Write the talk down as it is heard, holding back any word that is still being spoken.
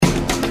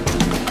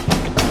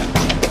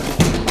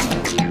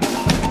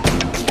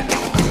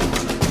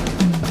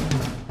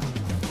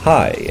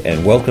Hi,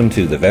 and welcome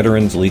to the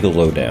Veterans Legal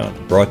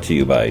Lowdown, brought to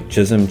you by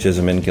Chisholm,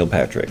 Chisholm &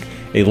 Kilpatrick,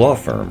 a law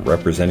firm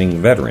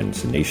representing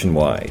veterans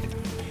nationwide.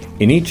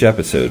 In each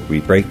episode, we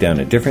break down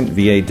a different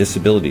VA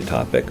disability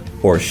topic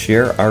or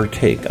share our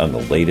take on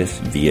the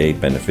latest VA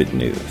benefit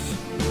news.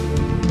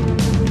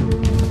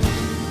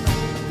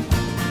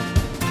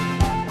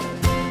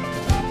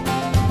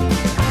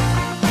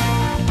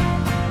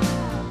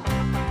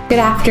 Good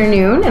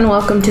afternoon and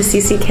welcome to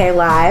CCK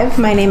Live.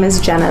 My name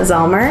is Jenna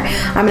Zellmer.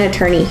 I'm an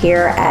attorney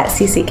here at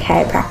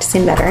CCK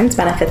practicing Veterans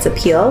Benefits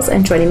Appeals,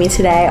 and joining me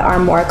today are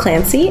Maura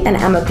Clancy and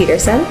Emma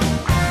Peterson.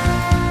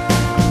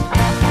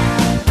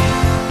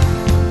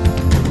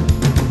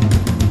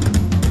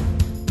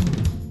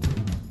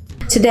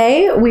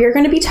 Today we are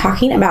going to be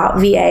talking about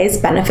VA's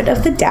benefit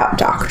of the doubt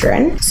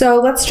doctrine. So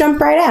let's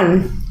jump right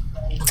in.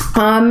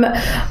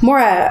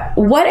 Maura,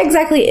 what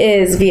exactly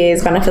is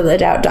VA's benefit of the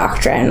doubt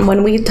doctrine?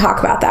 When we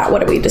talk about that,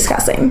 what are we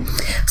discussing?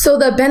 So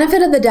the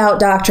benefit of the doubt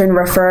doctrine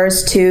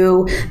refers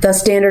to the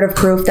standard of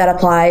proof that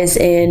applies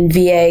in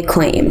VA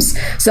claims.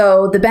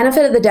 So the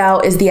benefit of the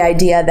doubt is the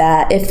idea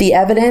that if the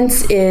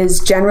evidence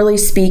is generally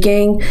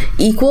speaking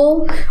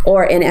equal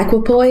or in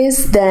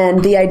equipoise,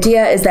 then the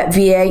idea is that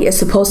VA is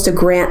supposed to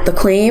grant the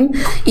claim,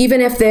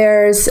 even if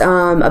there's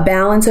a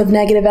balance of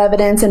negative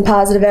evidence and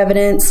positive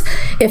evidence.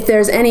 If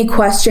there's any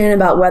question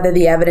about whether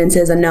the evidence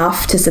is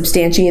enough to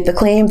substantiate the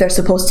claim, they're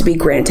supposed to be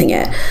granting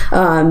it.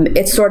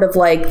 It's sort of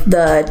like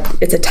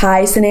it's a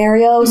tie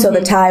scenario, so the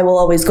tie will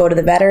always go to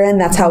the veteran.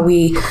 That's how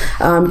we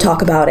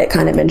talk about it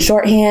kind of in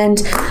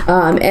shorthand.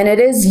 And it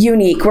is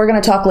unique. We're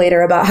going to talk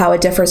later about how it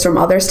differs from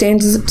other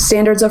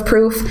standards of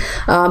proof,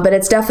 but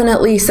it's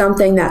definitely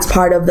something that's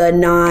part of the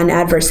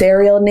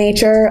non-adversarial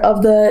nature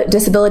of the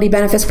disability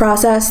benefits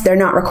process. They're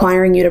not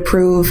requiring you to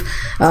prove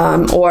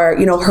or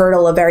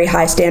hurdle a very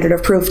high standard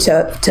of proof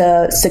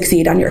to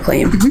succeed on your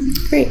claim.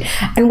 Great.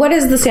 And what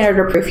is the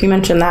standard of proof? You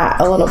mentioned that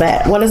a little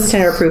bit. What is the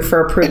standard of proof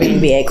for approving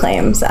VA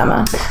claims,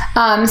 Emma?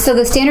 So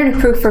the standard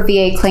of proof for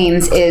VA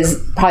claims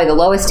is probably the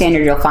lowest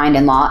standard you'll find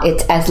in law.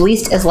 It's at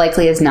least as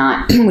likely as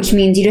not, which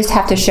means you just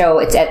have to show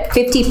it's at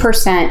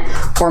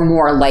 50% or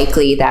more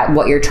likely that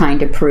what you're trying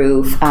to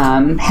prove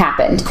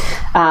happened.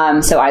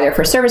 So either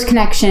for service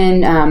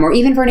connection or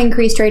even for an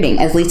increased rating,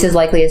 as least as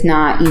likely as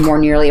not, you more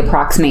nearly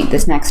approximate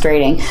this next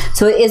rating.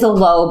 So it is a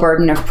low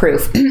burden of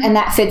proof, and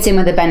that fits in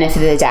with the benefit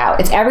of the doubt.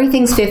 If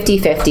everything's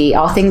 50-50,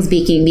 all things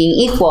being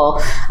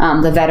equal,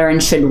 the veteran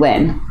should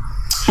win.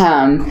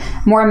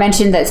 Maura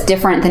mentioned that's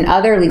different than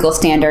other legal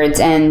standards,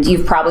 and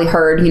you've probably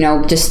heard,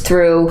 just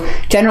through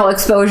general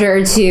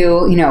exposure to,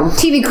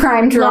 TV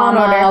crime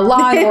drama,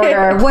 Law and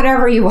Order,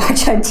 whatever you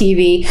watch on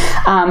TV,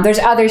 there's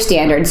other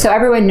standards. So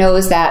everyone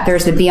knows that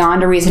there's the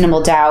beyond a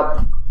reasonable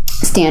doubt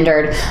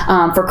standard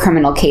for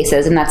criminal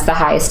cases, and that's the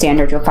highest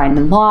standard you'll find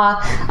in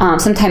law.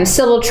 Sometimes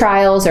civil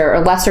trials or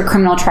lesser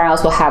criminal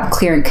trials will have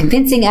clear and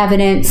convincing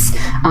evidence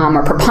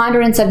or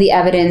preponderance of the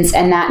evidence,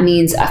 and that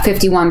means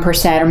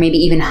 51% or maybe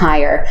even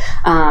higher.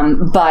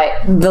 But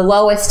the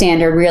lowest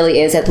standard really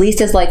is at least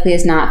as likely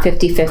as not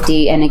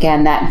 50-50, and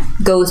again, that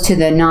goes to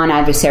the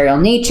non-adversarial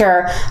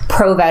nature,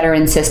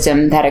 pro-veteran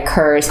system that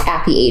occurs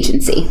at the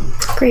agency.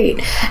 Great.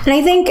 And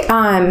I think,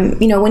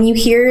 when you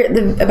hear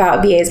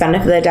about VA's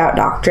benefit of the doubt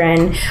doctrine,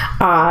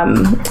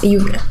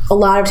 a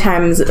lot of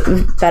times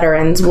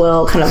veterans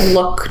will kind of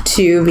look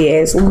to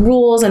VA's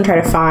rules and try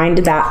to find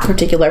that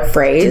particular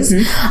phrase.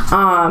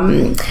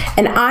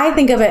 And I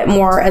think of it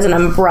more as an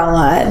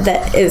umbrella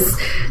that is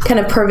kind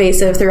of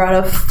pervasive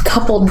throughout a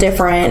couple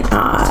different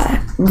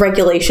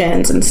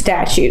regulations and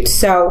statutes.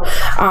 So,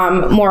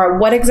 Maura,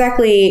 what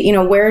exactly,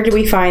 where do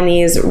we find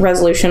these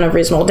resolution of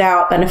reasonable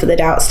doubt, benefit of the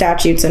doubt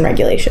statutes and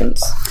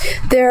regulations?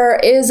 There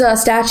is a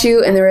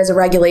statute and there is a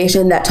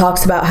regulation that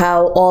talks about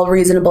how all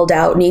reasonable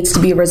doubt needs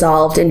to be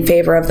resolved in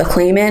favor of the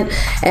claimant,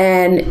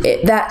 and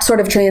that sort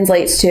of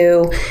translates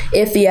to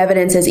if the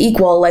evidence is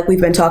equal, like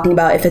we've been talking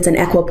about, if it's an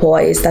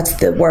equipoise, that's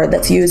the word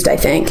that's used, I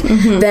think,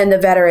 then the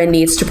veteran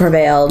needs to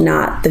prevail,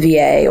 not the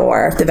VA,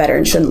 or the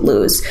veteran shouldn't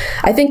lose.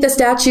 I think the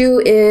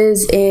statute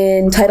is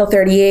in Title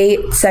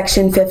 38,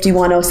 Section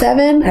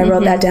 5107. I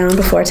wrote that down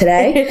before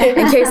today,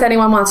 in case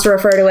anyone wants to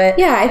refer to it.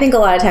 Yeah, I think a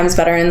lot of times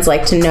veterans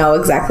like to know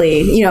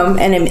exactly,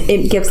 and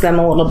it gives them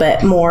a little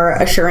bit more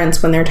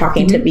assurance when they're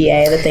talking to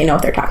VA that they know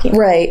what they're talking about.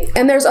 Right.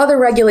 And there's other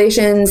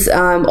regulations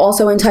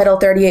also in Title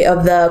 38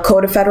 of the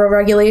Code of Federal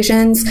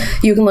Regulations.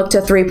 You can look to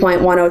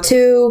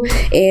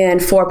 3.102 and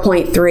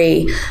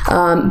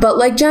 4.3. But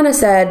like Jenna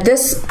said,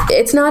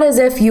 it's not as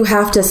if you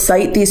have to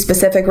cite these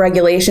specific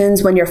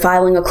regulations when you're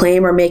filing a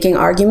claim or making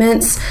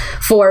arguments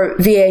for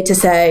VA to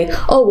say,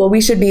 oh, well,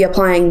 we should be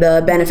applying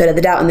the benefit of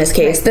the doubt in this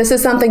case. Right. This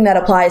is something that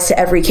applies to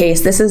every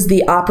case. This is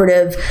the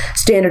operative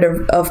standard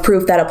of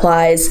proof that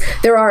applies.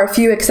 There are a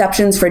few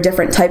exceptions for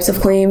different types of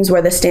claims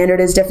where the standard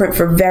is different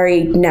for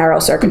very narrow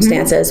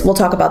circumstances. We'll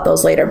talk about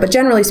those later. But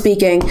generally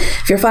speaking,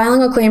 if you're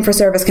filing a claim for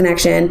service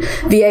connection,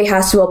 VA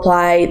has to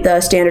apply the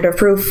standard of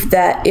proof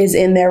that is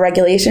in their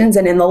regulations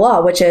and in the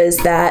law, which is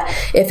that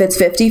if it's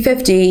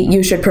 50-50,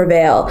 you should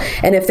prevail.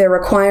 And if they're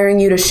requiring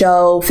you to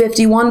show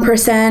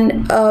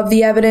 51% of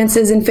the evidence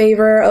is in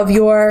favor of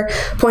your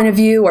point of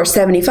view, or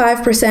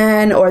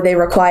 75%, or they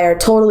require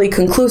totally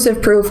conclusive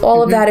proof.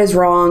 All of that is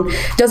wrong.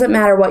 Doesn't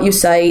matter what you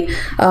cite.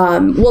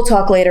 We'll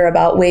talk later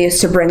about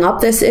ways to bring up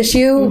this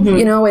issue,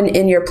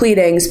 in your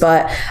pleadings,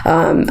 but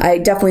I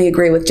definitely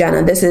agree with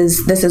Jenna. This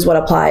is what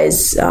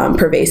applies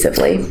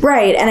pervasively.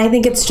 Right, and I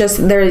think it's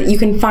just there. You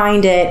can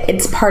find it.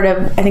 It's part of,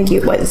 I think,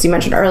 as you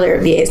mentioned earlier,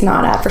 VA's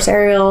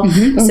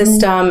non-adversarial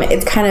system.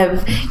 It's kind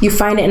of, you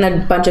find it in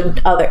a bunch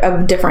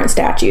of different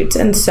statutes,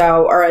 and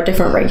so, or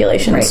different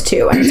regulations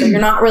too. And so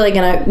you're not really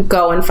going to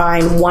go and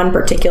find one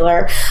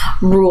particular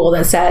rule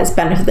that says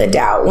benefit of the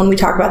doubt. When we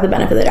talk about the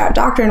benefit of the doubt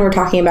doctrine, we're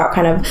talking about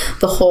kind of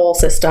the whole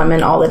system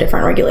and all the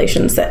different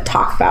regulations that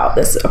talk about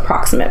this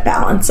approximate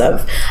balance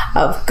of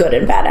good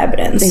and bad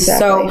evidence. Exactly.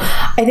 So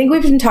I think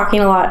we've been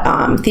talking a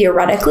lot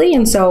theoretically,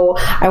 and so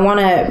I want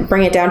to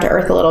bring it down to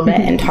earth a little bit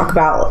and talk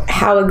about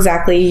how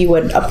exactly you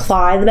would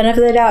apply the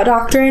benefit of the doubt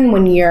doctrine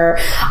when you're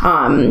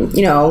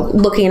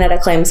looking at a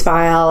claims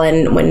file,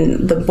 and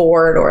when the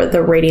board or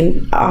the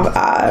rating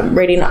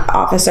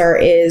officer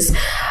is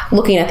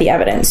looking at the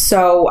evidence.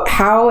 So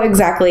how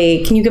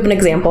exactly, can you give an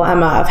example,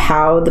 Emma, of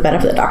how the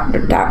benefit of the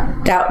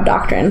doubt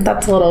doctrine,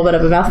 that's a little bit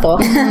of a mouthful,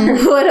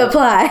 would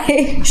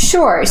apply?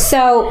 Sure.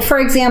 So, for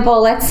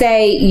example, let's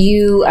say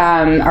you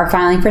are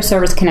filing for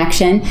service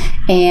connection,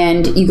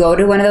 and you go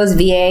to one of those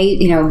VA,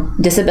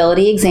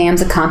 disability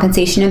exams, a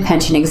compensation and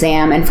pension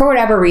exam, and for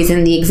whatever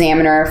reason, the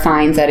examiner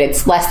finds that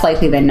it's less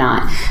likely than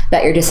not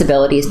that your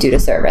disability is due to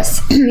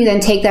service. You then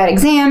take that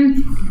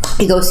exam,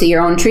 you go see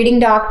your own treating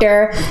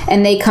doctor,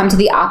 and they come to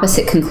the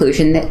opposite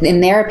conclusion that,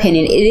 in their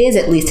opinion, it is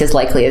at least as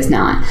likely as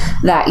not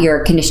that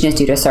your condition is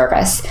due to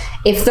service.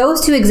 If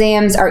those two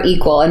exams are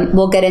equal, and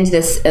we'll get into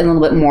this in a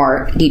little bit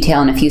more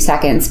detail in a few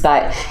seconds,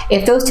 but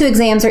if those two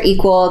exams are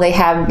equal, they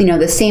have,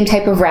 the same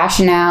type of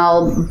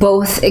rationale,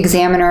 both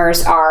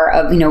examiners are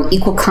of,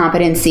 equal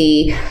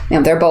competency,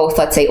 they're both,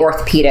 let's say,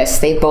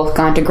 orthopedists, they've both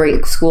gone to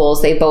great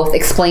schools, they both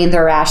explained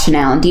their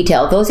rationale in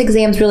detail, those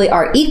exams really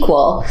are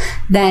equal,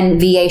 then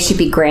VA should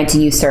be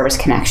granting you service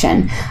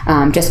connection.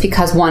 Just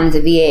because one is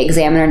a VA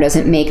examiner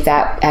doesn't make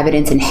that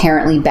evidence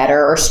inherently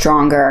better or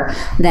stronger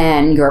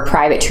than your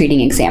private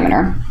treating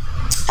examiner.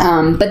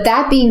 But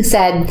that being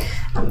said,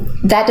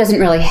 that doesn't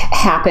really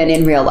happen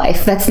in real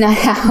life. That's not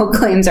how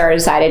claims are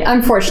decided.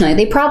 Unfortunately,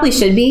 they probably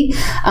should be,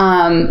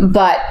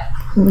 but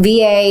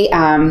VA,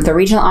 the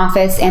regional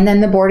office, and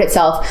then the board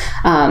itself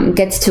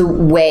gets to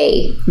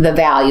weigh the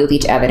value of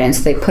each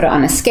evidence. They put it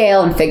on a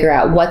scale and figure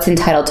out what's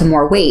entitled to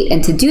more weight.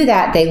 And to do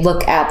that, they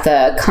look at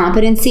the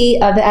competency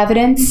of the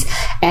evidence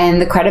and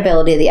the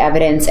credibility of the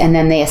evidence, and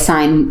then they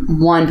assign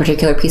one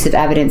particular piece of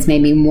evidence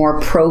maybe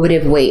more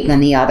probative weight than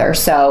the other.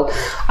 So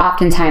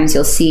oftentimes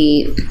you'll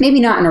see,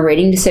 maybe not in a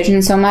rating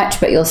decision so much,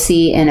 but you'll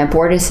see in a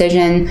board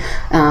decision,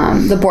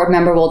 the board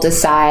member will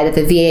decide that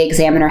the VA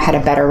examiner had a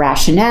better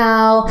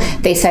rationale.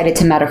 They cite it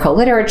to medical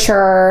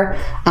literature.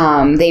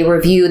 They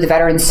review the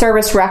veteran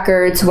service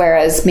records,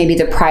 whereas maybe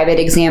the private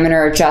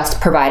examiner just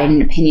provided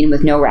an opinion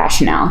with no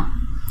rationale.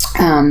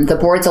 The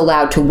board's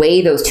allowed to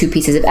weigh those two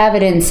pieces of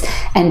evidence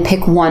and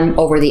pick one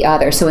over the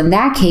other. So in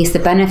that case, the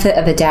benefit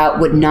of the doubt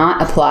would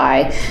not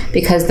apply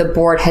because the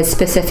board has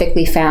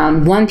specifically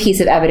found one piece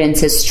of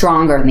evidence is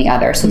stronger than the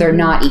other. So they're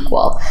not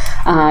equal.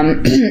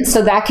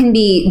 So that can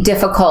be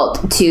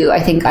difficult to, I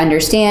think,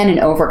 understand and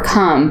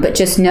overcome. But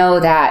just know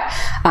that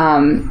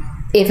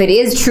if it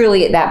is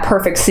truly that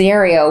perfect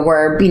scenario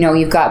where,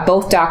 you've got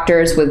both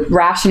doctors with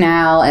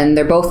rationale and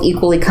they're both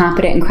equally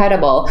competent and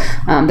credible,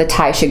 the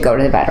tie should go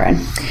to the veteran.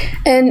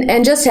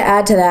 And just to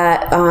add to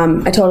that,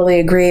 I totally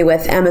agree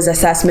with Emma's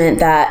assessment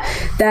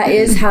that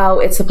is how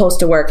it's supposed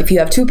to work. If you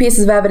have two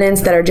pieces of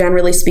evidence that are,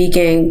 generally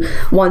speaking,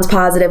 one's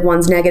positive,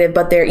 one's negative,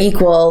 but they're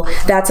equal,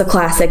 that's a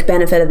classic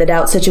benefit of the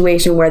doubt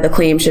situation where the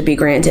claim should be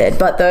granted.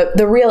 But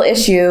the real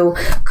issue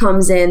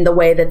comes in the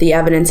way that the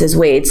evidence is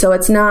weighed. So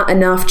it's not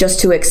enough just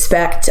to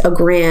expect a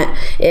grant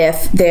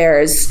if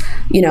there's,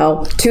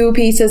 two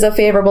pieces of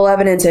favorable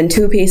evidence and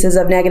two pieces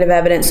of negative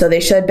evidence, so they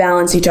should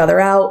balance each other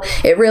out.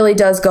 It really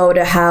does go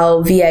to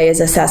how VA is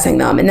assessing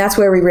them, and that's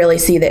where we really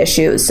see the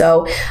issues.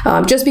 So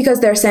just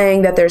because they're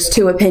saying that there's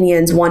two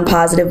opinions, one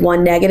positive,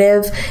 one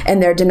negative,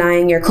 and they're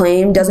denying your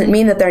claim, doesn't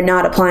mean that they're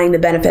not applying the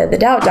benefit of the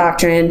doubt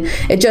doctrine.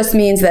 It just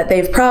means that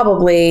they've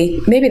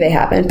probably, maybe they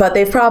haven't, but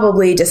they've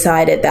probably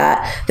decided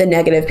that the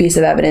negative piece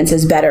of evidence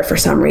is better for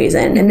some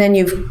reason, and then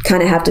you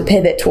kind of have to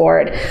pivot toward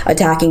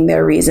attacking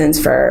their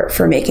reasons for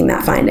making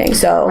that finding.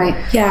 So, right.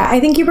 Yeah, I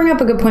think you bring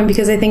up a good point,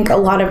 because I think a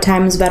lot of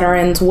times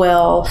veterans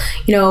will,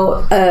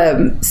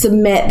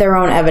 submit their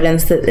own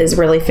evidence that is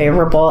really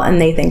favorable,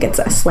 and they think it's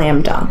a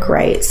slam dunk,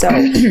 right? So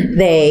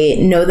they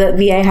know that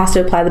VA has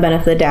to apply the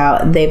benefit of the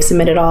doubt. They've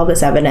submitted all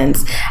this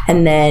evidence,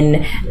 and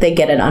then they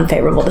get an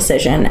unfavorable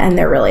decision, and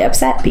they're really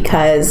upset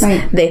because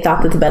they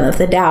thought that the benefit of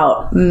the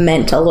doubt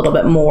meant a little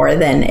bit more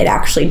than it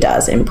actually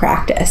does in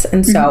practice.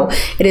 And so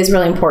it is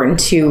really important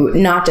to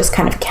not just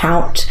kind of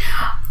count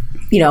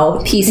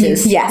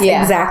pieces. Yes,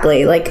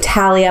 exactly. Like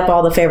tally up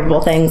all the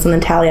favorable things and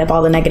then tally up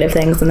all the negative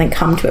things and then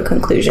come to a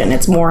conclusion.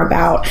 It's more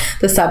about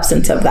the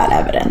substance of that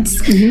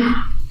evidence.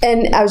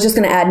 And I was just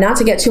going to add, not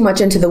to get too much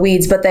into the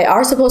weeds, but they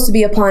are supposed to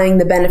be applying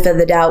the benefit of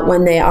the doubt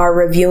when they are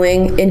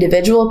reviewing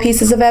individual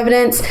pieces of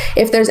evidence,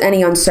 if there's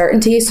any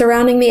uncertainty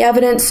surrounding the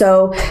evidence.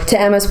 So to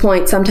Emma's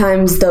point,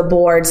 sometimes the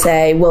board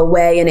will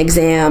weigh an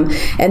exam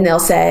and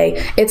they'll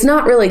say, it's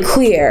not really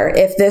clear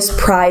if this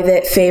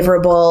private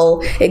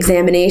favorable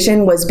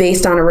examination was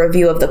based on a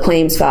review of the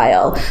claims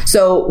file.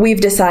 So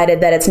we've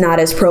decided that it's not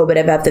as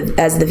probative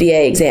as the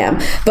VA exam.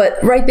 But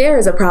right there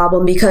is a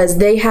problem because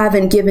they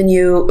haven't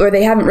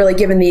really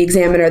given the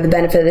examiner the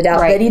benefit of the doubt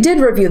that he did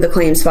review the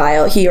claims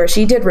file. He or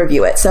she did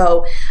review it.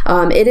 So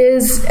it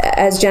is,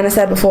 as Jenna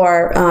said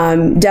before,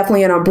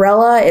 definitely an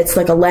umbrella. It's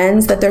like a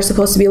lens that they're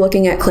supposed to be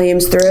looking at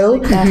claims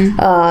through.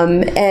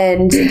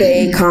 And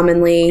they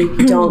commonly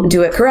don't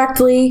do it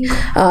correctly.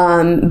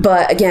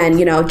 But again,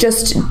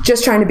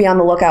 just trying to be on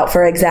the lookout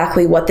for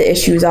exactly what the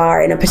issues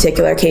are in a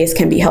particular case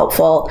can be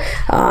helpful,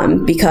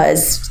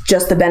 because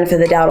just the benefit of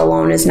the doubt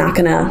alone is not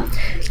going to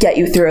get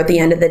you through at the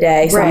end of the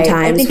day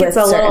sometimes with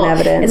certain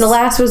evidence. It's a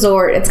last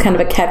resort. It's kind of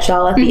a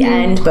catch-all at the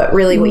end, but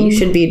really what you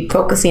should be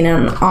focusing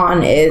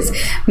on is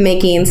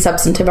making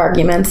substantive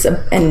arguments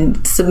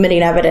and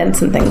submitting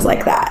evidence and things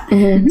like that.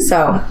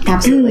 So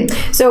absolutely.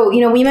 So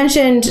we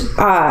mentioned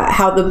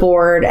how the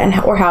board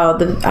or how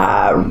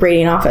the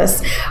rating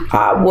office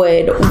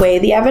would weigh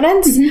the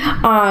evidence,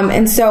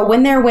 and so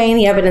when they're weighing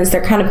the evidence,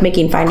 they're kind of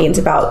making findings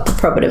about the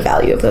probative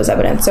value of those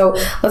evidence. So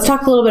let's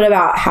talk a little bit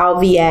about how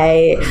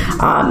VA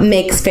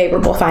makes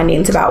favorable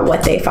findings about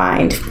what they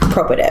find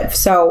probative.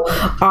 So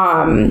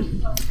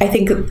I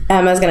think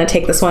Emma's going to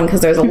take this one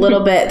because there's a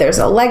little bit, there's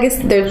a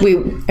legacy,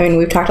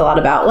 we've talked a lot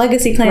about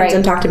legacy claims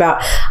and talked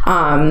about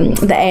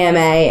the AMA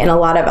and a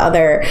lot of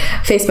other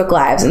Facebook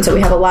Lives. And so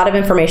we have a lot of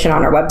information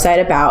on our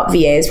website about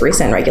VA's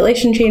recent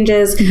regulation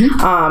changes.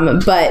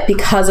 But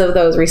because of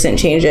those recent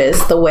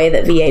changes, the way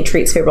that VA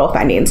treats favorable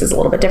findings is a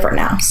little bit different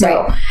now.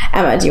 So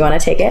Emma, do you want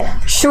to take it?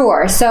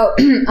 Sure. So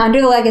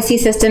under the legacy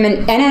system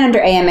and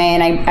under AMA,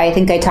 and I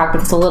think I talked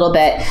about this a little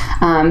bit,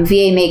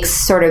 VA makes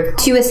sort of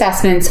two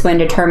assessments when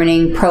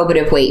determining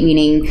probative weight,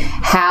 meaning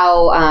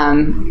how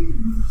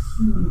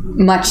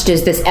much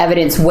does this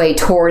evidence weigh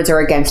towards or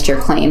against your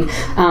claim.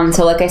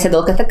 So like I said,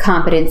 look at the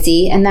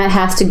competency, and that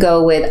has to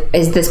go with,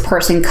 is this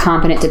person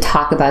competent to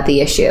talk about the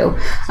issue?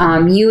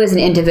 You as an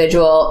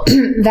individual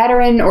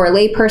veteran or a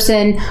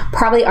layperson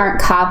probably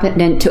aren't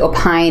competent to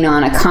opine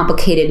on a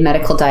complicated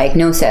medical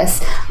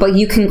diagnosis, but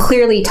you can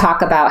clearly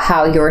talk about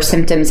how your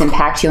symptoms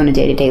impact you on a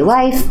day-to-day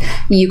life.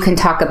 You can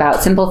talk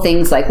about simple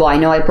things like, well, I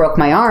know I broke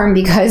my arm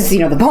because,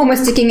 the bone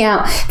was sticking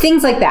out.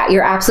 Things like that.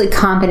 You're absolutely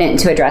competent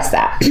to address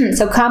that.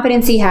 So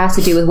competency has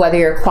to do with whether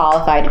you're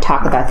qualified to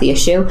talk about the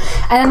issue.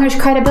 And then there's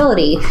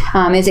credibility.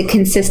 Is it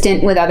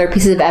consistent with other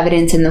pieces of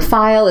evidence in the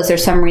file? Is there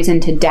some reason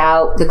to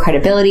doubt the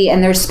credibility?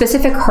 And there's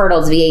specific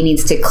hurdles VA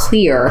needs to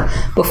clear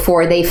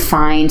before they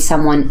find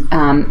someone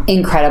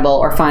incredible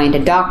or find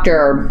a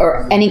doctor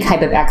or any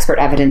type of expert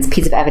evidence,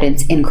 piece of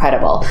evidence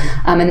incredible.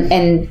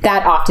 And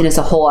that often is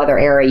a whole other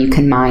area you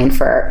can mine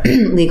for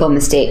legal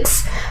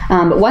mistakes.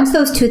 But once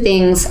those two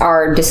things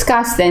are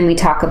discussed, then we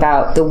talk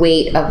about the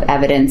weight of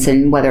evidence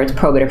and whether it's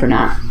probative or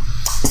not.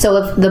 So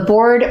if the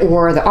board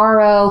or the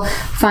RO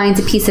finds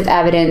a piece of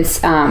evidence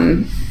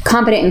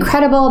competent and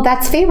credible,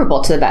 that's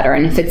favorable to the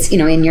veteran if it's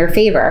in your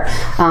favor.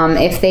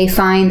 If they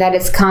find that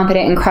it's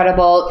competent and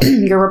credible,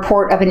 your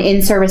report of an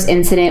in-service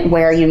incident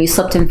where you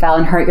slipped and fell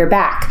and hurt your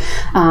back,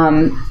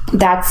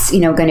 that's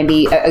going to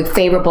be a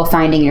favorable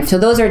finding. So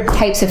those are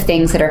types of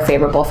things that are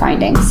favorable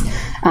findings.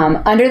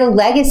 Under the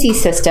legacy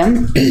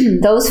system,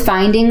 those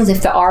findings,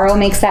 if the RO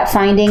makes that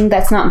finding,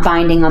 that's not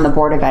binding on the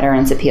Board of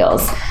Veterans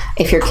Appeals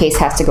if your case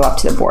has to go up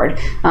to the board.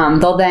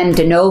 They'll then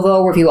de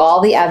novo review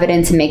all the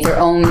evidence and make their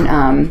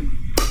own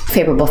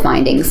favorable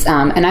findings.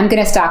 And I'm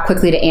going to stop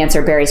quickly to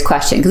answer Barry's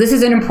question, because this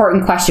is an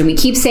important question. We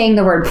keep saying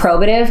the word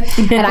probative,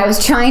 and I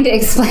was trying to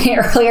explain it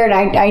earlier,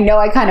 and I know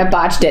I kind of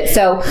botched it.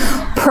 So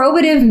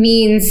probative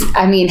means,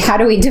 how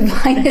do we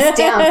define this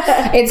down?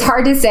 It's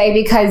hard to say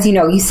because,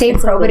 you say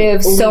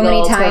probative so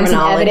many times in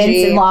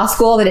evidence in law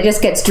school that it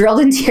just gets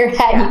drilled into your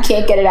head and you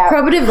can't get it out.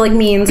 Probative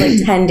means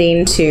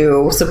tending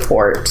to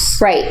support.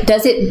 Right.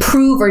 Does it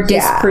prove or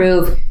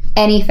disprove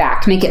any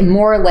fact, make it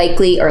more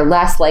likely or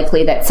less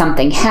likely that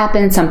something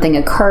happened, something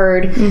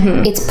occurred?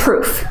 It's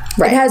proof.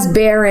 Right. It has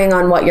bearing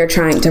on what you're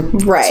trying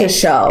to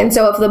show. And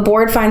so if the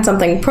board finds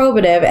something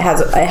probative, it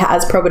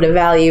has probative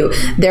value,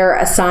 they're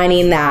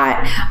assigning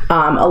that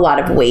a lot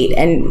of weight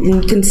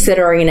and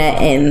considering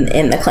it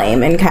in the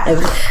claim, and kind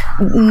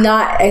of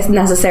not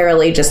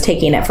necessarily just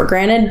taking it for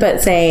granted,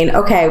 but saying,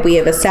 okay, we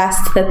have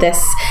assessed that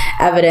this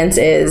evidence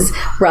is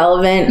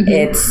relevant.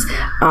 It's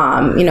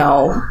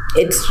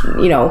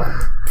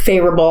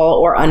favorable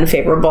or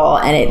unfavorable,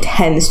 and it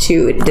tends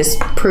to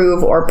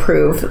disprove or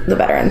prove the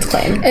veteran's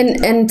claim.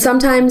 And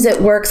sometimes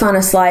it works on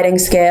a sliding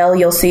scale.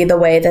 You'll see the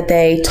way that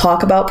they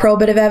talk about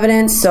probative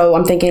evidence. So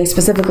I'm thinking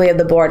specifically of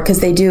the board, because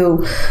they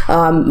do,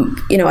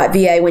 at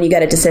VA, when you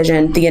get a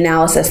decision, the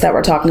analysis that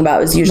we're talking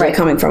about is usually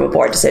coming from a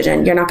board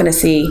decision. You're not going to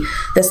see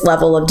this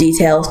level of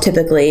detail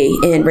typically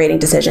in rating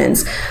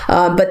decisions.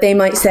 But they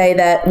might say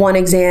that one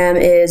exam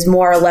is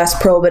more or less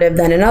probative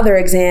than another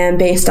exam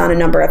based on a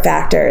number of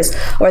factors.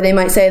 Or they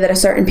might say that a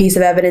certain piece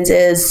of evidence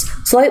is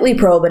slightly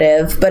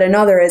probative, but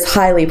another is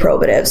highly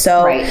probative.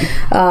 So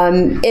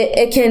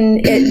it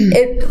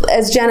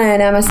as Jenna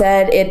and Emma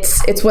said,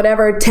 it's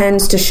whatever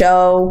tends to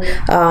show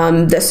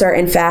the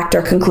certain fact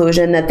or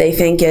conclusion that they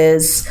think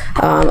is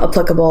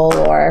applicable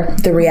or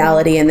the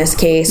reality in this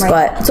case.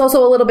 But it's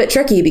also a little bit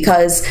tricky,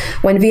 because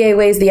when VA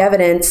weighs the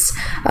evidence,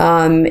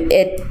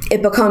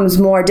 it becomes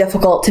more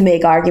difficult to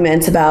make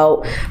arguments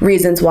about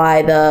reasons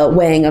why the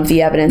weighing of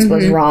the evidence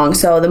was wrong.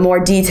 So the more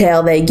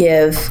detail they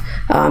give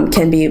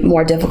can be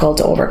more difficult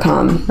to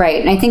overcome.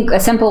 Right. And I think a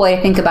simple way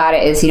to think about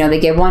it is, they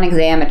give one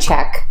exam a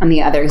check and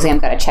the other exam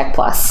got a check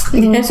plus.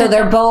 So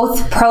they're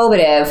both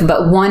probative,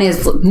 but one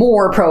is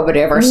more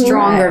probative or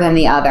stronger than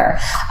the other.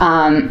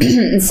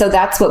 So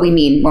that's what we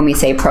mean when we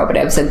say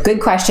probative. So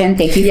good question.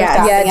 Thank you for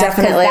stopping us,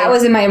 definitely. that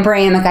was in my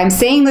brain. Like, I'm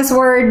saying this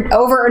word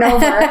over and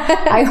over.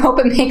 I hope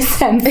it makes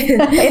sense.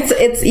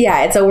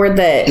 It's a word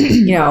that,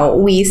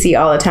 we see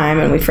all the time,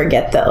 and we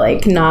forget that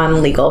like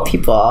non-legal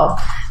people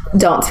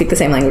don't speak the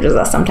same language as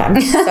us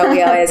sometimes. So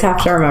we always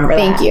have to remember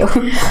that. Thank you.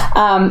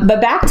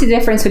 But back to the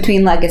difference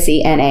between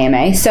legacy and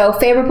AMA. So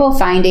favorable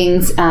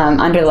findings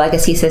under the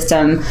legacy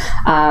system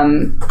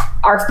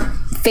are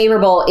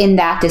favorable in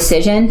that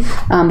decision,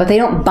 but they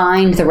don't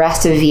bind the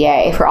rest of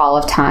VA for all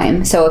of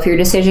time. So if your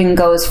decision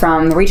goes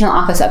from the regional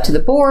office up to the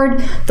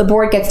board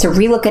gets to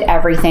relook at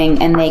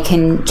everything, and they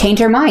can change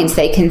their minds.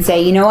 They can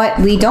say, you know what,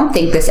 we don't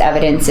think this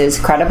evidence is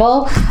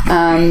credible.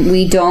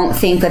 We don't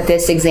think that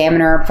this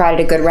examiner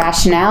provided a good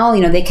rationale.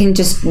 They can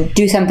just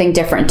do something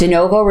different. De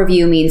novo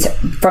review means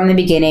from the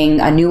beginning,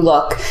 a new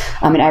look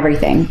at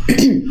everything.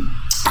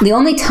 The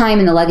only time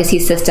in the legacy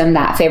system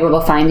that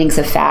favorable findings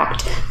of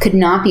fact could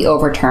not be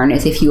overturned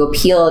is if you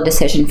appeal a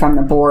decision from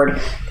the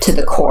board to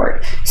the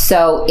court.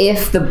 So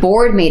if the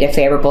board made a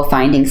favorable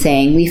finding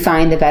saying, we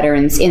find the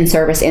veteran's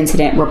in-service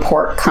incident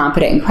report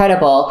competent and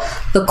credible,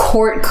 the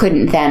court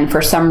couldn't then,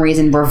 for some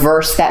reason,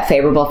 reverse that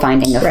favorable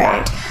finding of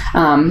fact.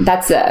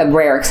 That's a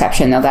rare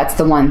exception, though. That's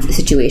the one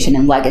situation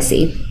in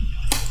legacy.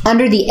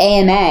 Under the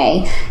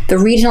AMA, the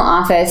regional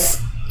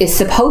office is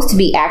supposed to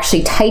be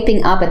actually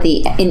typing up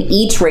in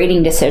each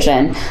rating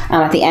decision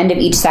at the end of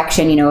each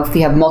section. If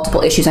you have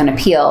multiple issues on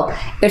appeal,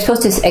 they're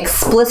supposed to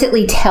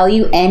explicitly tell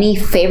you any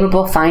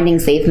favorable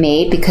findings they've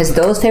made, because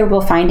those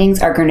favorable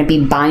findings are going to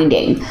be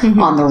binding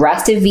on the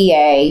rest of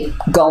VA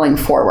going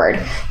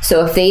forward.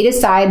 So if they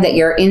decide that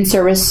your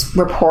in-service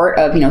report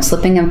of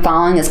slipping and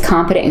falling is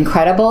competent and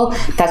credible,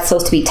 that's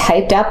supposed to be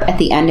typed up at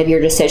the end of your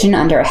decision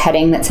under a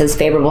heading that says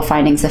favorable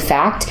findings of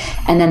fact.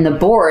 And then the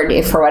board,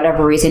 if for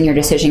whatever reason your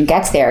decision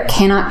gets there,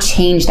 cannot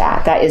change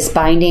that. That is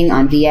binding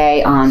on VA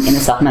in the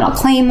supplemental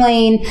claim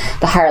lane,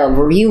 the higher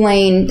level review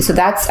lane. So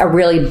that's a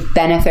really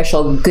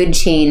beneficial, good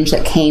change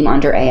that came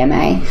under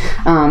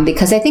AMA,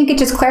 because I think it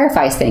just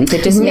clarifies things.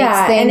 It just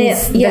makes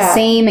things the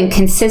same and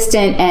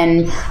consistent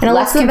and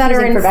less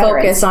confusing for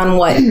veterans. Focus on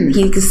what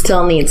he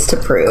still needs to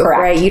prove. Correct.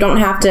 Right? You don't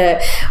have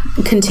to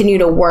continue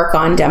to work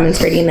on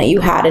demonstrating that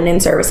you had an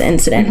in-service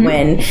incident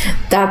when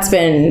that's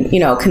been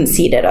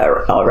conceded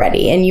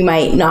already, and you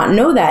might not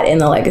know that in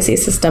the legacy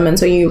system, and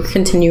so you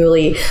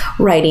continually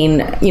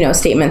writing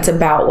statements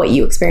about what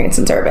you experienced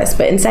in service.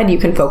 But instead you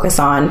can focus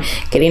on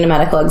getting a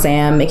medical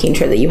exam, making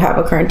sure that you have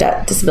a current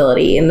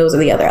disability, and those are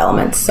the other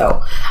elements.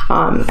 So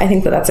I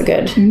think that's a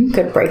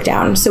good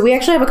breakdown. So we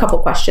actually have a couple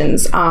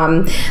questions.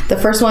 The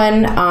first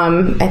one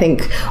I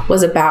think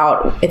was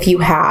about if you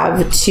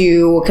have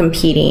two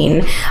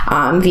competing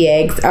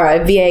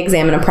VA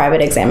exam and a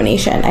private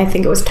examination. I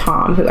think it was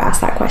Tom who asked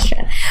that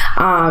question.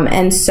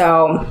 And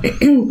so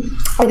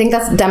I think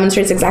that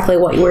demonstrates exactly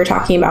what you were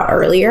talking about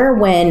earlier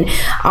when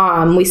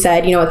we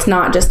said, it's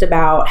not just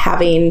about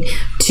having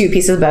two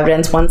pieces of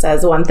evidence. One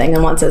says one thing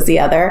and one says the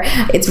other.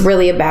 It's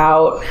really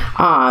about,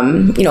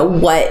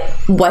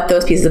 what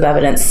those pieces of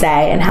evidence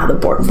say and how the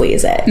board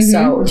weighs it.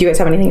 So do you guys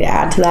have anything to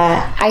add to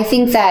that? I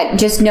think that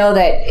just know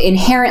that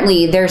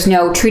inherently there's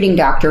no treating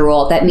doctor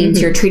rule. That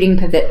means your treating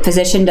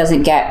physician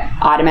doesn't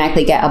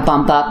automatically get a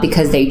bump up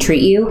because they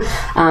treat you.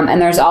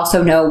 And there's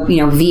also no,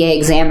 VA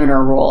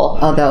examiner rule,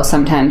 although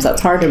sometimes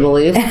that's hard to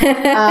believe.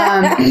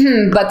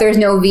 But there's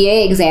no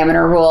VA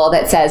examiner rule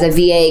that says a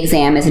VA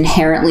exam is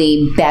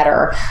inherently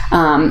better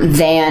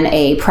than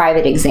a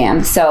private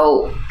exam.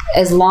 So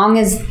as long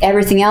as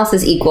everything else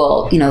is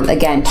equal,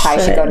 again, PI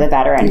should go to the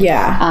veteran.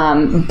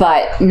 Yeah.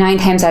 But 9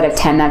 times out of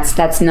 10,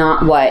 that's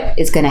not what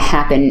is going to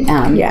happen.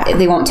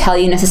 They won't tell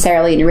you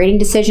necessarily in your rating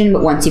decision,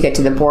 but once you get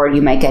to the board,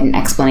 you might get an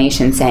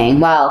explanation saying,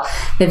 well,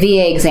 the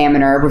VA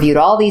examiner reviewed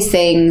all these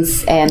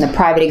things and the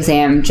private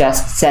exam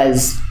just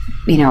says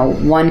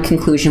one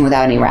conclusion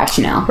without any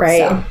rationale. Right.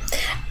 So.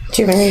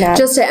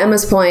 Just to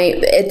Emma's point,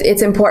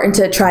 it's important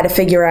to try to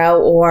figure out,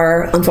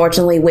 or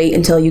unfortunately wait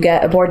until you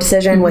get a board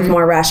decision with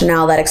more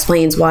rationale that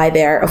explains why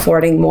they're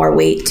affording more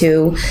weight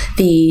to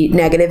the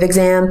negative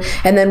exam.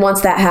 And then once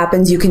that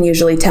happens, you can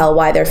usually tell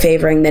why they're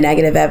favoring the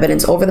negative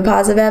evidence over the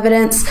positive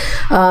evidence.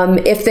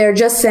 If they're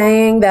just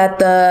saying that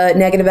the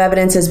negative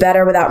evidence is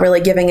better without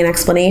really giving an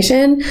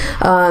explanation,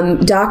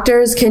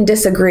 doctors can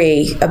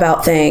disagree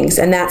about things,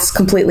 and that's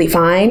completely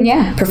fine.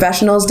 Yeah.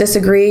 Professionals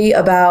disagree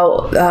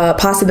about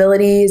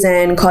possibilities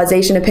and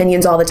causation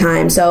opinions all the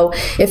time. So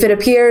if it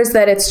appears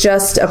that it's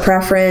just a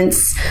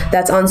preference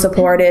that's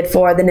unsupported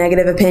for the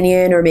negative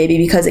opinion, or maybe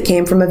because it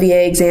came from a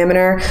VA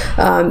examiner,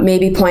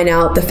 maybe point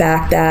out the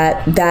fact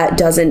that that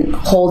doesn't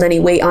hold any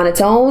weight on its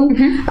own.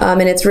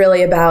 And it's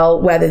really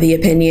about whether the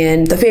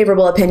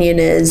favorable opinion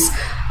is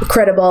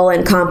credible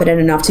and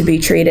competent enough to be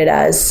treated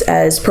as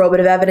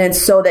probative evidence,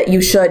 so that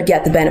you should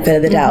get the benefit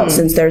of the doubt,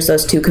 since there's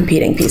those two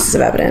competing pieces of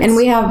evidence. And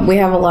we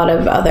have a lot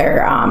of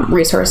other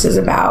resources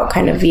about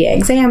kind of VA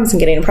exams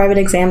and getting private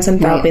exams and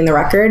developing the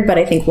record. But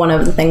I think one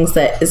of the things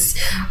that is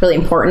really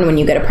important when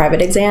you get a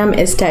private exam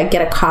is to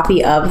get a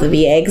copy of the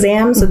VA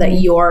exam, so that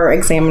your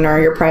examiner,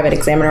 your private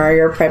examiner, or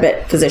your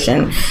private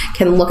physician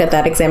can look at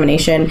that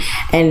examination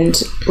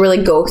and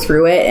really go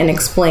through it and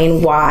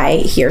explain why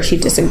he or she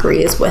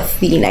disagrees with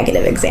the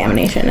negative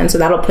examination. And so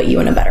that'll put you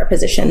in a better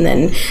position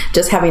than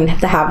just having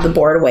to have the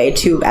board weigh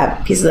two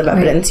pieces of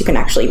evidence. You can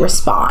actually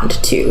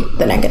respond to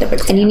the negative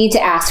exam. And you need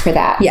to ask for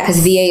that, because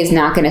VA is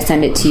not going to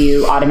send it to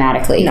you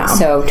automatically. No.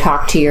 So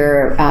talk to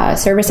your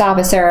service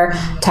officer,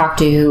 talk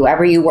to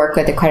whoever you work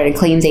with, accredited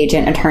claims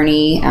agent,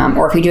 attorney,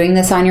 or if you're doing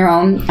this on your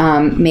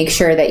own, make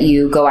sure that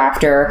you go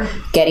after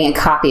getting a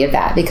copy of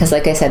that, because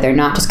like I said, they're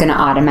not just going to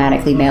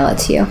automatically mail it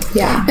to you.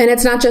 Yeah. And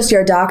it's not just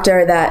your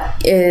doctor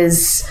that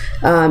is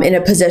in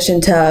a position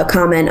to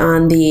comment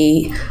on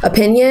the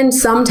opinion.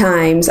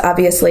 Sometimes,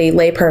 obviously,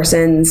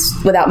 laypersons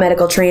without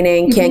medical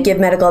training can't give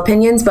medical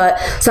opinions, but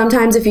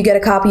sometimes if you get a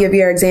copy of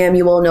your exam,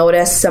 you will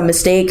notice some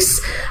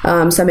mistakes,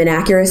 some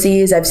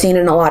inaccuracies. I've seen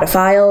in a lot of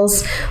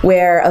files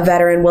where a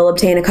veteran will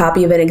obtain a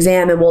copy of an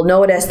exam and will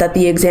notice that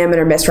the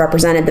examiner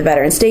misrepresented the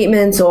veteran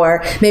statements,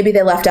 or maybe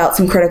they left out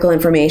some critical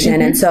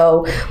information. And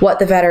so what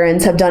the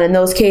veterans have done in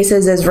those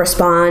cases is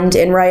respond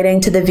in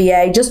writing to the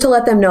VA just to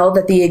let them know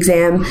that the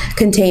exam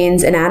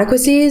contains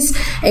inadequacies,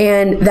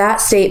 and that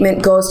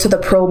statement goes to the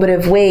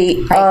probative weight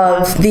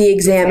of the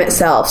exam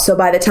itself. So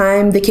by the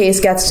time the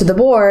case gets to the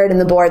board and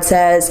the board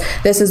says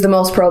this is the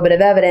most probative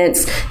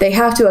evidence, they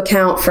have to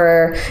account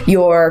for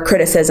your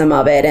criticism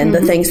of it and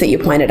the things that you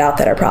pointed out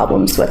that are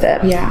problems with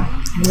it. Yeah,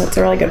 that's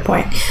a really good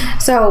point.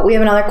 So we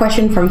have another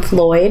question from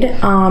Floyd.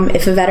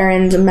 If a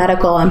veteran's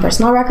medical and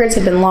personal records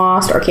have been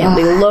lost or can't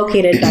be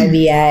located by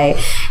VA,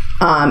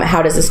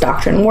 how does this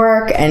doctrine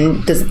work,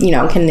 and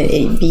can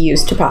it be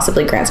used to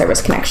possibly grant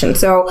service connection?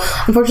 So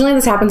unfortunately,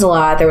 this happens a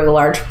lot. There was a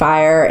large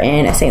fire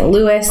in a St.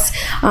 Louis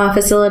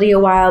facility a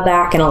while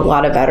back, and a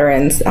lot of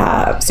veterans'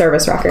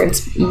 service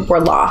records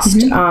were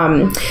lost.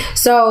 I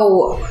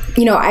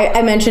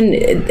mentioned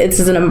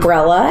this is an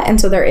umbrella, and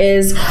so there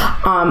is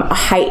a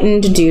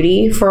heightened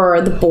duty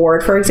for the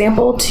board, for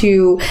example,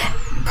 to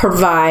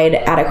provide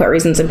adequate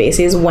reasons and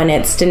bases when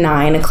it's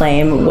denying a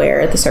claim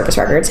where the service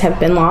records have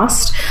been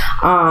lost.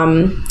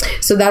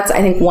 So that's, I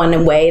think,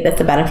 one way that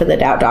the benefit of the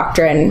doubt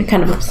doctrine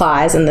kind of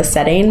applies in this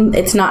setting.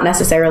 It's not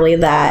necessarily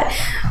that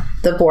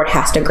the board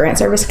has to grant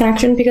service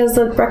connection because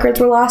the records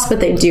were lost, but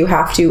they do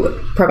have to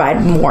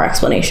provide more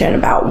explanation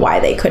about why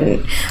they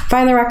couldn't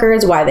find the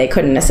records, why they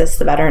couldn't assist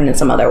the veteran in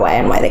some other way,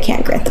 and why they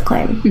can't grant the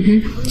claim. Do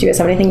you guys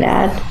have anything to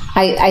add?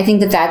 I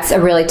think that that's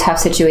a really tough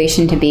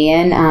situation to be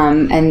in,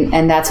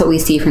 and that's what we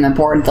see from the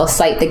board. They'll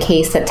cite the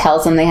case that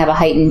tells them they have a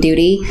heightened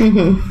duty,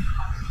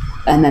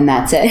 and then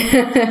that's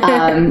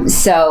it.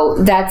 So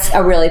that's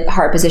a really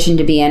hard position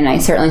to be in, and I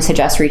certainly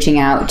suggest reaching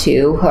out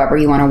to whoever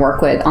you want to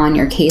work with on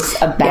your case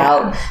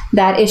about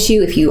that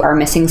issue, if you are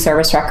missing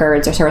service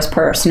records or service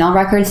personnel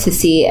records, to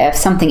see if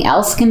something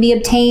else can be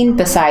obtained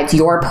besides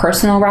your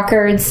personal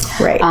records.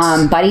 Right.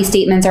 Buddy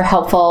statements are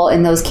helpful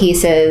in those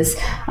cases.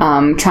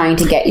 Trying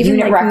to get even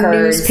unit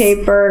records,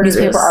 newspaper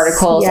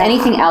articles,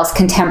 anything else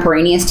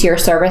contemporaneous to your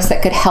service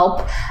that could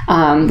help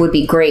would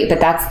be great.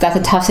 But that's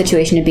a tough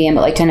situation to be in.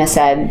 But like Jenna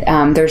said,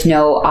 there's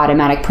no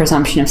automatic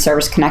presumption of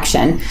service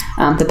connection.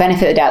 The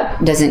benefit of the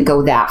doubt doesn't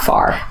go that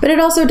far. But it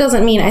also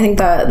doesn't mean, I think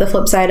the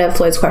flip side of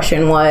Floyd's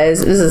question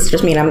was, does this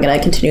just mean I'm going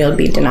to continue to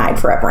be denied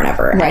forever and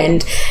ever? Right.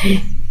 And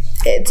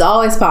it's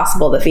always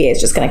possible that VA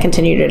is just going to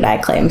continue to deny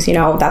claims.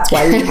 That's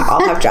why we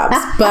all have jobs.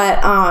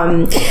 But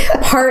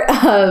part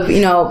of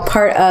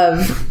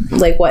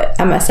like what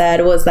Emma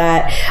said was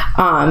that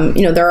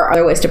there are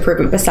other ways to prove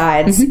it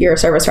besides your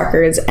service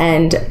records.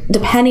 And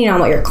depending on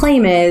what your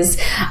claim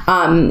is,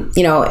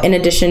 in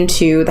addition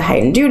to the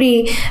heightened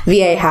duty,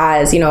 VA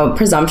has,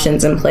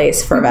 presumptions in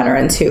place for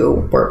veterans who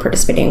were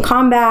participating in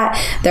combat.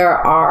 There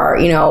are,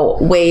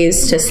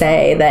 ways to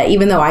say that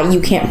even though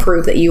you can't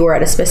prove that you were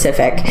at a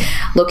specific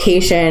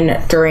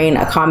location during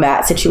a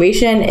combat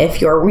situation,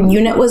 if your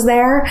unit was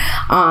there,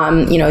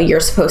 you're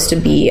supposed to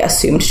be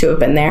assumed to have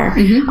been there.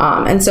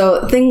 And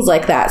so things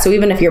like that. So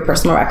even if your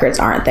personal records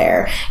aren't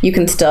there, you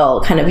can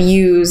still kind of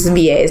use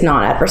VA's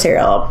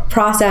non-adversarial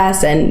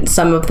process and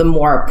some of the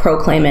more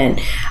pro-claimant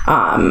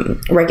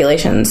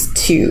regulations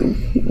to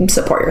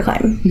support your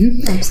claim.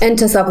 And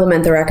to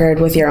supplement the record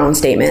with your own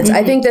statements.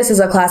 I think this is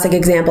a classic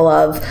example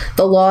of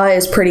the law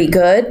is pretty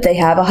good. They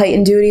have a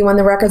heightened duty when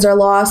the records are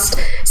lost.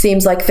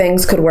 Seems like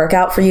things could work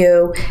out for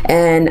you.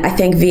 And I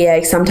think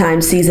VA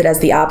sometimes sees it as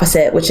the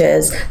opposite, which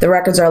is the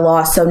records are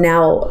lost, so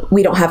now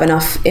we don't have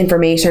enough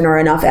information or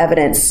enough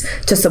evidence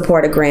to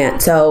support a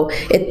grant. So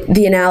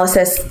the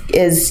analysis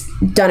is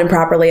done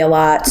improperly a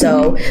lot.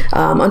 So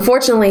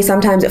unfortunately,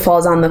 sometimes it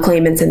falls on the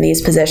claimants in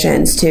these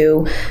positions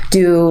to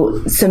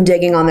do some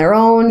digging on their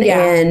own.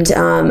 And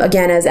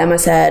again, as Emma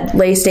said,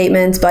 lay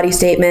statements, buddy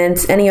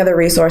statements, any other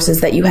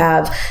resources that you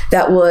have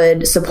that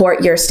would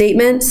support your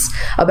statements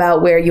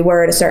about where you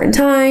were at a certain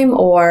time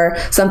or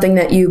something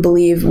that you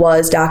believe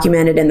was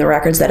documented in the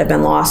records that have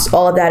been lost.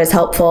 All of that is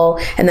helpful,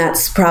 and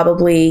that's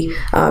probably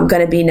going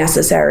to be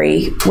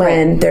necessary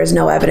when there's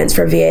no evidence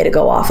for VA to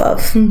go off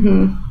of.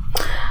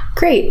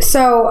 Great.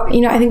 So,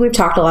 I think we've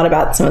talked a lot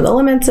about some of the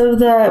limits of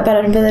the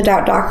benefit of the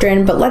doubt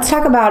doctrine, but let's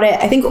talk about it.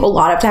 I think a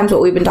lot of times what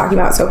we've been talking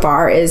about so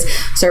far is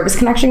service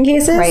connection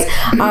cases.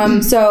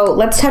 Right. So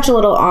let's touch a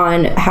little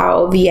on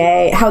how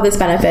this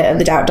benefit of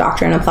the doubt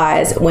doctrine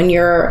applies when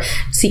you're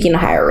seeking a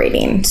higher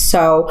rating.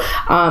 So,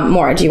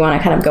 Maura, do you want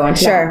to kind of go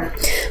into that?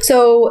 Sure.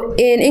 So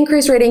in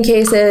increased rating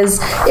cases,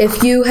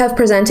 if you have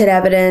presented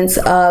evidence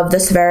of the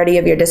severity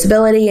of your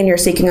disability and you're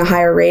seeking a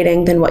higher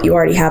rating than what you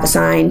already have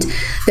assigned,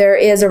 there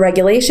is a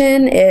regulation.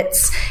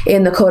 It's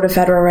in the Code of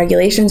Federal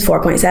Regulations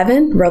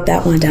 4.7. Wrote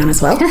that one down as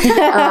well.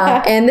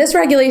 And this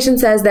regulation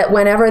says that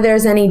whenever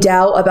there's any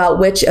doubt about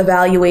which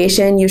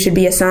evaluation you should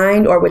be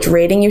assigned or which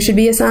rating you should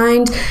be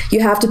assigned, you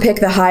have to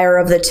pick the higher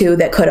of the two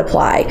that could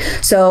apply.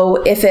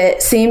 So if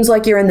it seems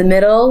like you're in the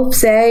middle,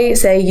 say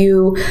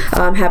you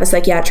have a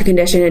psychiatric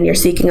condition and you're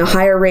seeking a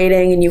higher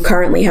rating and you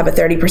currently have a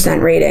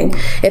 30% rating.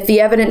 If the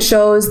evidence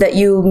shows that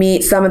you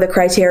meet some of the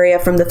criteria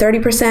from the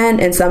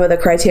 30% and some of the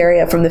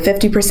criteria from the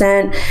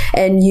 50%,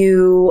 and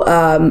you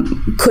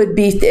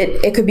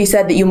it could be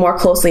said that you more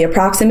closely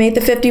approximate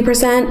the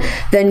 50%,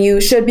 then you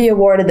should be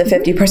awarded the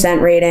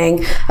 50%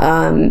 rating.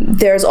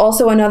 There's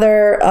also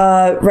another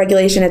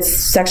regulation, it's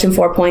section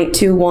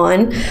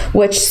 4.21,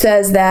 which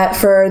says that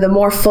for the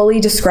more fully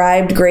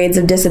described grades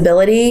of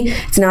disability,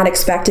 it's not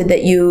expected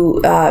that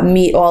you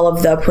meet all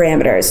of the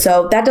parameters.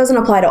 So that doesn't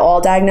apply to all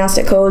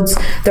diagnostic codes.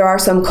 There are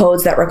some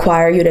codes that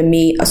require you to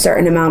meet a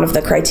certain amount of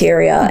the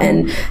criteria,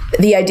 and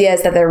the idea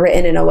is that they're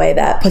written in a way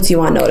that puts you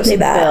on notice of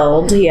that.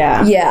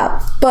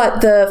 Yeah.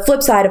 But the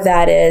flip side of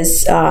that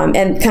is,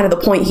 and kind of the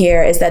point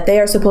here is that they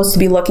are supposed to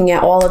be looking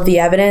at all of the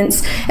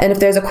evidence, and if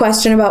there's a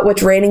question about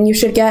which rating you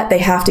should get, they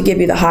have to give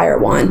you the higher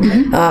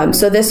one.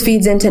 So this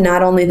feeds into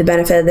not only the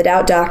benefit of the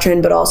doubt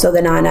doctrine, but also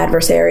the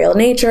non-adversarial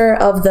nature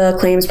of the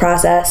claims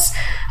process,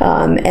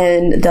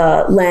 and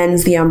the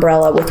lens, the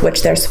umbrella with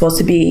which they're supposed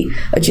to be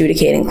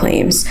adjudicating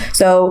claims.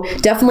 So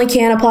definitely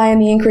can apply in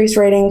the increased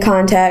rating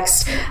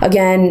context.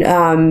 Again,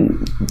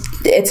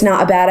 it's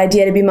not a bad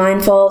idea to be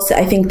mindful. So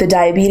I think the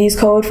diabetes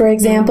code, for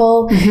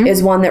example,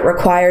 is one that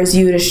requires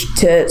you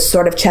to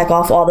sort of check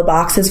off all the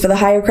boxes for the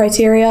higher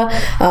criteria.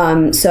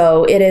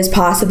 So it is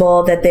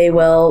possible that they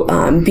will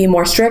be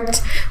more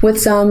strict with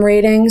some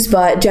ratings,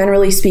 but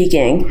generally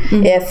speaking,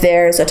 if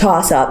there's a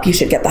toss-up, you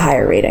should get the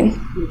higher rating.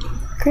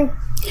 Great.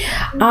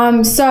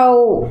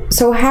 So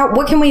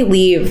what can we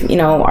leave,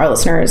 our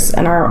listeners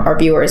and our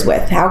viewers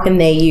with? How can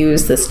they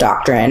use this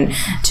doctrine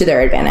to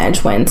their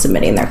advantage when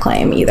submitting their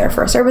claim, either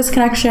for a service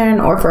connection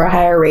or for a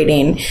higher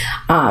rating?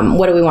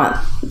 What do we want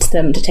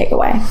them to take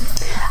away?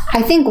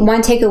 I think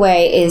one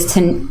takeaway is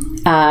to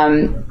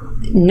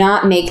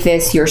not make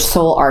this your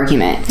sole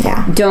argument.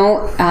 Yeah.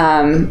 Don't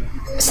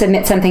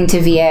submit something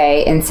to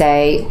VA and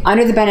say,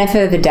 under the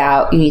benefit of the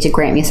doubt, you need to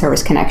grant me a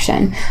service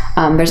connection.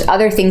 There's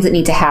other things that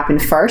need to happen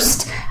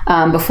first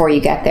before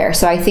you get there.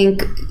 So I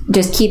think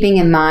just keeping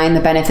in mind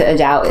the benefit of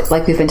doubt, it's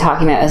like we've been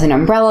talking about, as an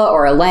umbrella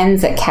or a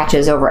lens that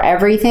catches over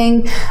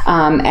everything,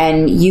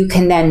 and you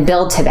can then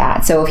build to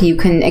that. So if you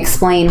can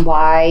explain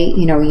why,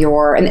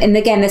 you're, and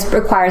again, this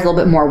requires a little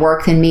bit more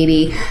work than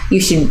maybe you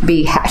should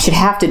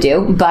have to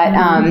do. But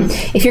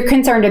if you're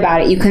concerned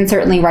about it, you can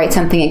certainly write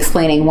something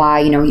explaining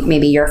why,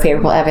 maybe your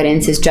favorable favorable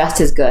evidence is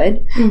just as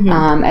good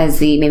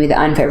as maybe the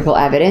unfavorable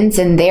evidence,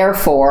 and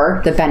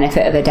therefore the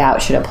benefit of the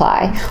doubt should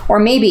apply. Or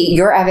maybe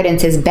your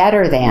evidence is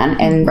better than,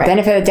 and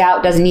benefit of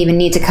doubt doesn't even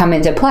need to come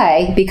into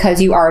play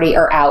because you already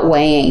are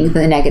outweighing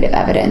the negative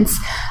evidence.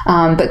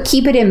 But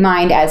keep it in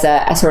mind as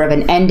a sort of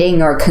an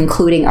ending or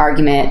concluding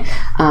argument.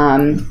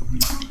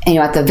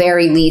 At the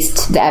very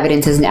least, the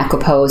evidence is an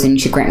equipoise and you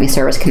should grant me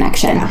service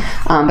connection.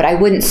 But I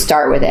wouldn't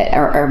start with it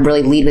or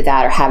really lead with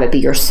that or have it be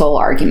your sole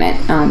argument.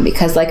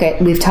 Because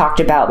we've talked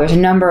about, there's a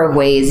number of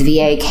ways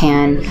VA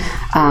can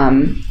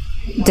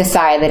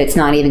decide that it's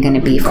not even going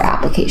to be for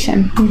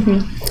application.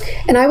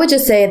 And I would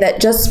just say that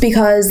just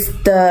because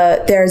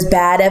there's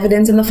bad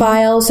evidence in the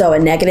file, so a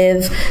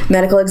negative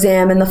medical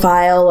exam in the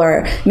file,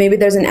 or maybe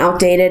there's an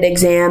outdated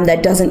exam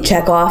that doesn't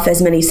check off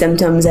as many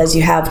symptoms as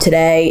you have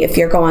today if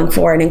you're going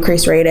for an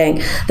increased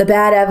rating, the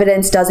bad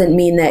evidence doesn't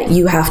mean that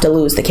you have to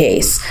lose the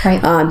case.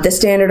 Right. The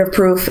standard of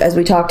proof, as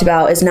we talked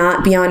about, is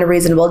not beyond a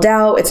reasonable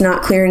doubt. It's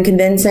not clear and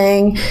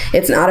convincing.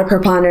 It's not a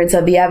preponderance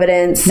of the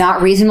evidence.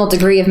 Not reasonable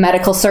degree of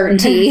medical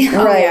certainty.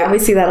 Right. Yeah, we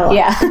see that a lot.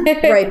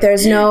 Yeah. Right.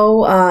 There's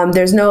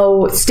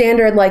no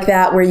standard like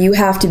that where you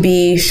have to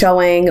be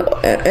showing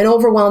an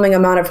overwhelming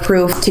amount of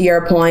proof, to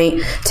your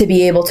point, to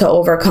be able to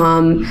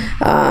overcome,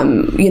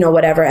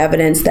 whatever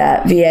evidence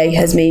that VA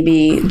has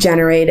maybe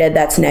generated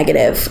that's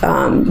negative.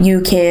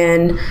 You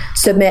can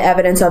submit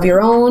evidence of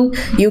your own.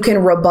 You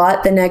can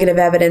rebut the negative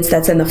evidence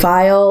that's in the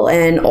file,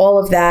 and all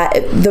of that.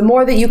 The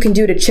more that you can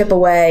do to chip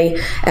away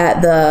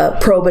at the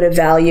probative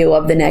value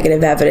of the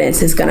negative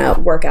evidence is going to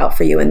work out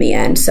for you in the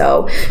end.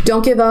 So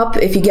don't give up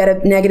if you get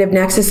a negative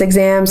nexus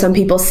exam. Some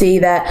people see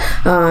that,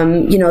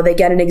 they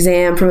get an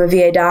exam from a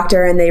VA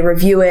doctor and they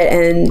review it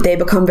and they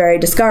become very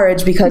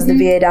discouraged because the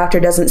VA doctor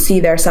doesn't see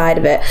their side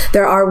of it.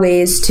 There are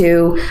ways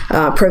to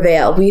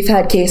prevail. We've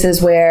had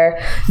cases where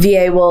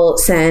VA will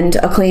send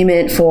a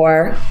claimant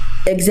for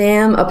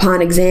exam upon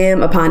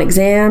exam upon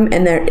exam,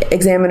 and their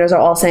examiners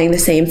are all saying the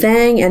same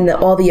thing, and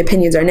all the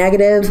opinions are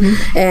negative.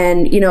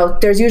 And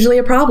there's usually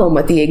a problem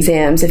with the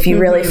exams. If you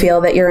really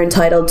feel that you're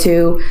entitled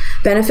to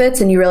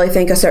benefits and you really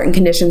think a certain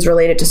condition's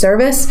related to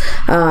service,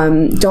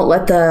 don't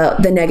let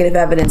the negative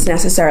evidence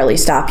necessarily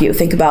stop you.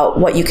 Think about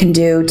what you can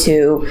do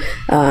to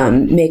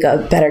make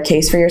a better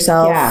case for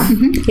yourself.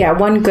 Yeah,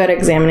 one good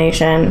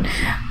examination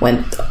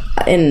went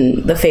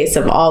in the face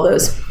of all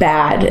those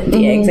bad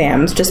VA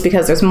exams, just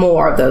because there's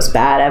more of those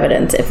bad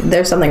evidence. If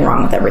there's something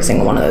wrong with every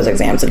single one of those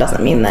exams, it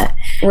doesn't mean that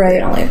you're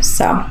going to lose.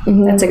 So I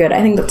think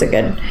that's a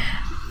good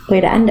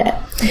way to end it.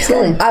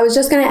 Absolutely. I was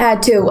just going to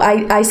add too,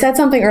 I said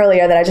something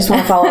earlier that I just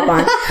want to follow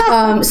up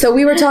on. So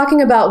we were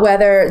talking about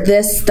whether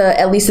the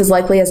at least as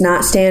likely as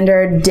not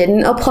standard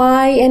didn't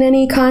apply in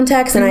any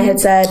context, and I had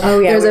said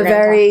there's a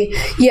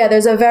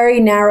very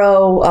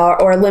narrow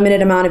or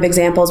limited amount of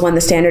examples when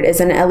the standard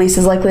isn't at least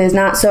as likely as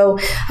not. So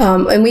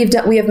and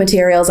we have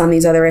materials on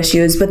these other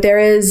issues, but there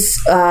is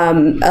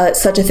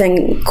such a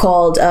thing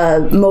called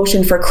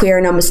motion for clear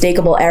and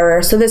unmistakable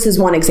error. So this is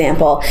one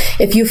example.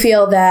 If you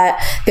feel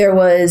that there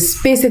was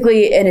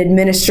basically an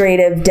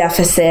administrative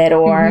deficit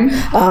or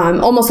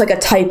almost like a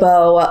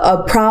typo,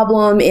 a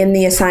problem in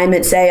the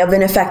assignment, say, of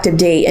an effective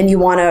date, and you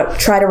want to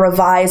try to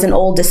revise an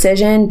old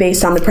decision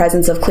based on the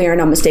presence of clear and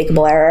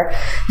unmistakable error,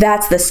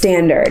 that's the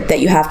standard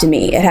that you have to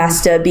meet. It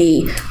has to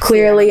be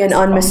clearly and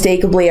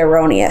unmistakably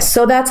erroneous.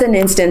 So that's an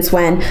instance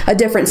when a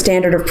different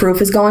standard of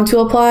proof is going to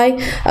apply.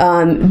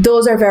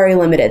 Those are very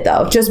limited,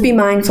 though. Just be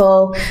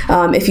mindful.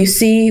 If you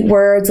see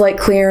words like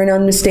clear and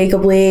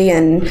unmistakably,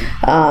 and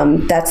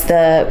that's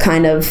the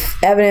kind of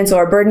evidence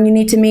or burden you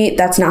need to meet,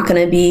 that's not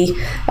going to be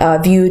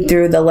viewed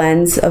through the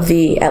lens of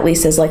the at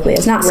least as likely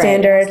as not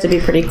standard. It has to be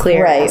pretty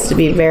clear. It has to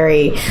be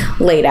very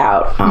laid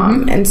out.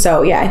 And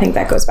so, I think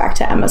that goes back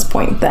to Emma's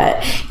point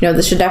that,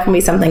 this should definitely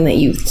be something that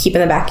you keep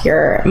in the back of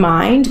your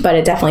mind, but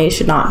it definitely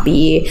should not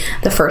be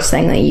the first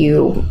thing that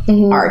you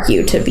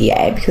argue to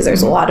VA, because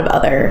there's a lot of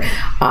other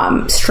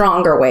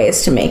stronger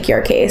ways to make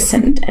your case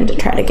and to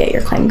try to get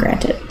your claim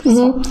granted.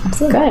 So,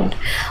 absolutely. Good.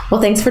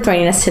 Well, thanks for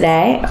joining us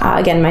today.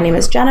 Again, my name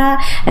is Jenna,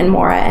 and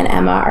Maura and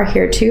Emma are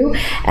here too,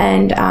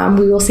 and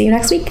we will see you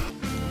next week.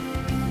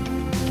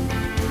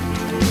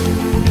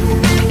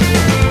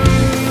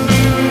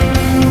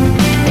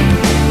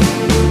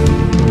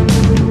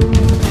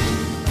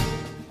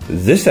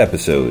 This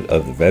episode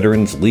of the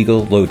Veterans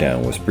Legal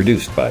Lowdown was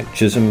produced by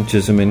Chisholm,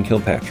 Chisholm &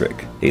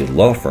 Kilpatrick, a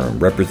law firm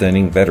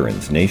representing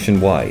veterans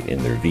nationwide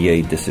in their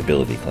VA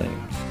disability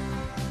claims.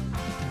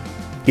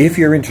 If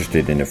you're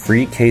interested in a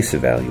free case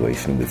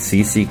evaluation with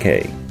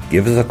CCK,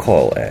 give us a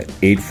call at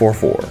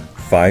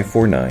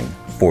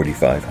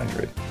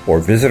 844-549-4500 or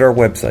visit our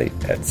website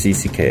at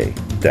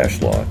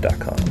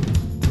cck-law.com.